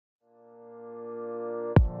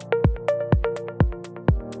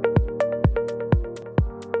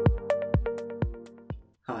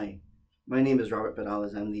My name is Robert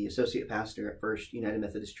Pedales. I'm the Associate Pastor at First United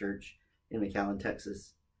Methodist Church in McAllen,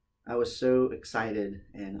 Texas. I was so excited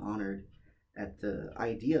and honored at the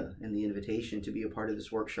idea and the invitation to be a part of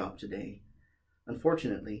this workshop today.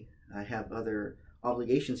 Unfortunately, I have other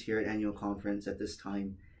obligations here at Annual Conference at this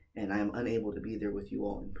time, and I am unable to be there with you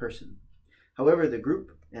all in person. However, the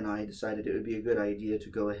group and I decided it would be a good idea to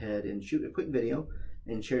go ahead and shoot a quick video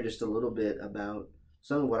and share just a little bit about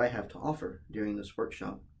some of what I have to offer during this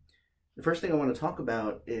workshop. The first thing I want to talk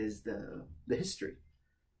about is the history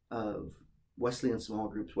of Wesleyan small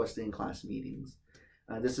groups, Wesleyan class meetings.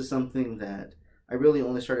 This is something that I really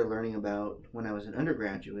only started learning about when I was an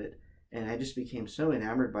undergraduate, and I just became so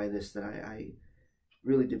enamored by this that I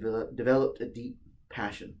really developed a deep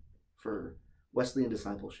passion for Wesleyan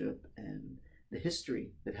discipleship and the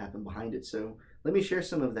history that happened behind it. So let me share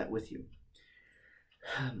some of that with you.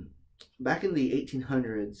 Back in the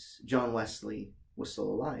 1800s, John Wesley was still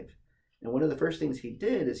alive. And one of the first things he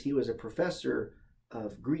did is he was a professor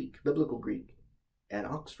of Greek, biblical Greek, at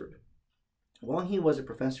Oxford. While he was a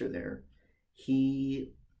professor there,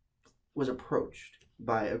 he was approached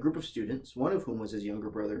by a group of students, one of whom was his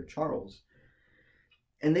younger brother, Charles.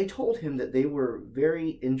 And they told him that they were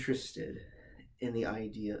very interested in the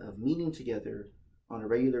idea of meeting together on a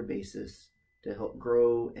regular basis to help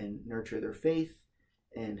grow and nurture their faith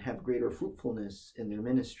and have greater fruitfulness in their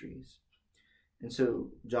ministries. And so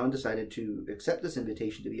John decided to accept this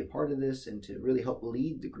invitation to be a part of this and to really help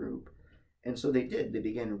lead the group. And so they did. They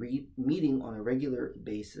began meeting on a regular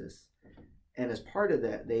basis. And as part of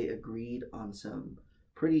that, they agreed on some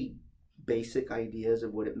pretty basic ideas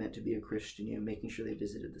of what it meant to be a Christian, making sure they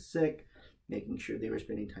visited the sick, making sure they were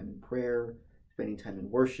spending time in prayer, spending time in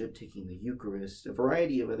worship, taking the Eucharist, a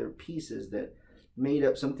variety of other pieces that made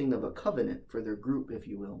up something of a covenant for their group, if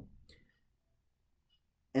you will.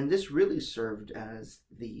 And this really served as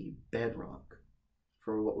the bedrock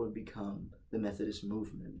for what would become the Methodist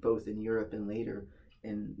movement, both in Europe and later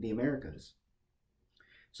in the Americas.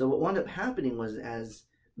 So what wound up happening was, as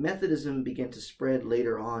Methodism began to spread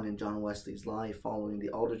later on in John Wesley's life following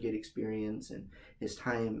the Aldersgate experience and his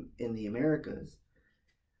time in the Americas,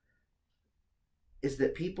 is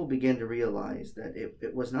that people began to realize that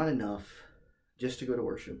it was not enough just to go to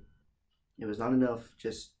worship. It was not enough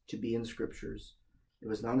just to be in scriptures. It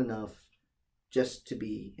was not enough just to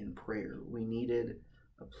be in prayer. We needed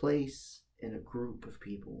a place and a group of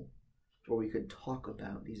people where we could talk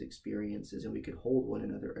about these experiences and we could hold one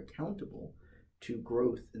another accountable to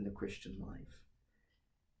growth in the Christian life.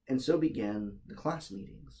 And so began the class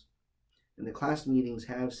meetings. And the class meetings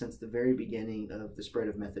have, since the very beginning of the spread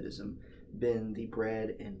of Methodism, been the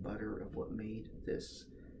bread and butter of what made this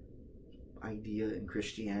idea in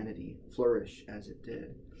Christianity flourish as it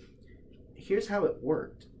did. Here's how it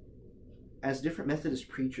worked. As different Methodist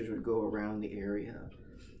preachers would go around the area,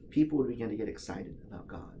 people would begin to get excited about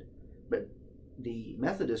God. But the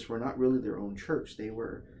Methodists were not really their own church. They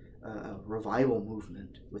were a revival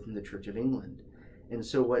movement within the Church of England. And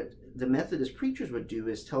so what the Methodist preachers would do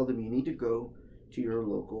is tell them, you need to go to your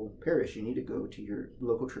local parish. You need to go to your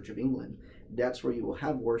local Church of England. That's where you will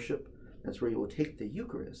have worship. That's where you will take the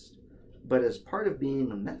Eucharist. But as part of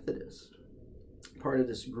being a Methodist, part of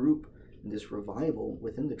this group, this revival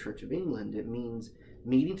within the Church of England, it means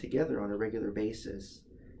meeting together on a regular basis.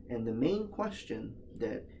 And the main question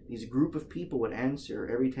that these group of people would answer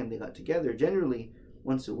every time they got together, generally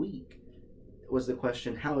once a week, was the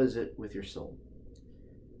question, how is it with your soul?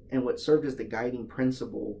 And what served as the guiding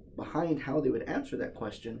principle behind how they would answer that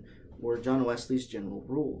question were John Wesley's general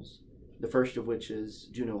rules. The first of which is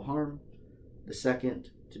do no harm, the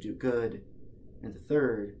second, to do good, and the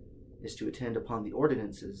third is to attend upon the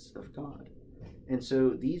ordinances of God. And so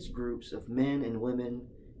these groups of men and women,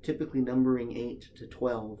 typically numbering 8 to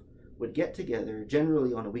 12, would get together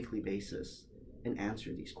generally on a weekly basis and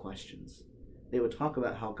answer these questions. They would talk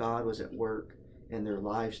about how God was at work in their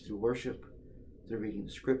lives through worship, through reading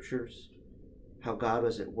the scriptures, how God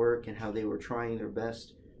was at work and how they were trying their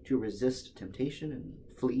best to resist temptation and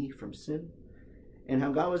flee from sin, and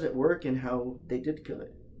how God was at work and how they did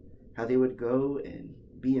good, how they would go and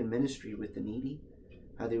be in ministry with the needy,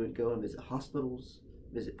 how they would go and visit hospitals,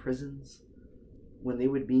 visit prisons, when they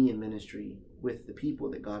would be in ministry with the people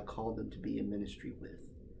that God called them to be in ministry with.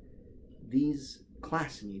 These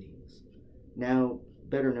class meetings, now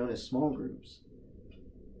better known as small groups,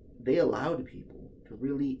 they allowed people to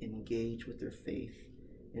really engage with their faith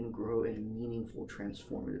and grow in a meaningful,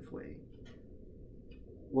 transformative way.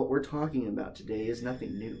 What we're talking about today is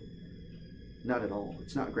nothing new. Not at all.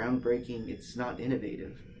 It's not groundbreaking. It's not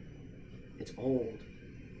innovative. It's old,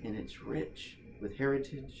 and it's rich with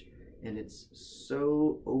heritage and it's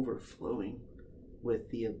so overflowing with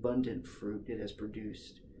the abundant fruit it has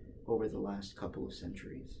produced over the last couple of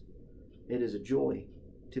centuries. It is a joy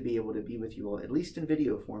to be able to be with you all, at least in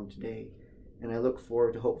video form today, and I look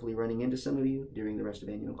forward to hopefully running into some of you during the rest of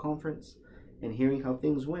Annual Conference and hearing how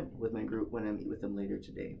things went with my group when I meet with them later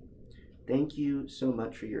today. Thank you so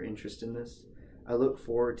much for your interest in this. I look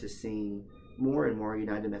forward to seeing more and more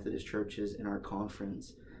United Methodist churches in our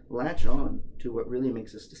conference latch on to what really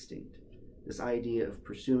makes us distinct, this idea of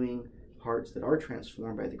pursuing hearts that are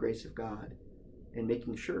transformed by the grace of God, and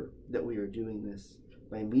making sure that we are doing this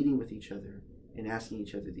by meeting with each other and asking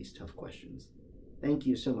each other these tough questions. Thank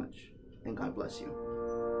you so much, and God bless you.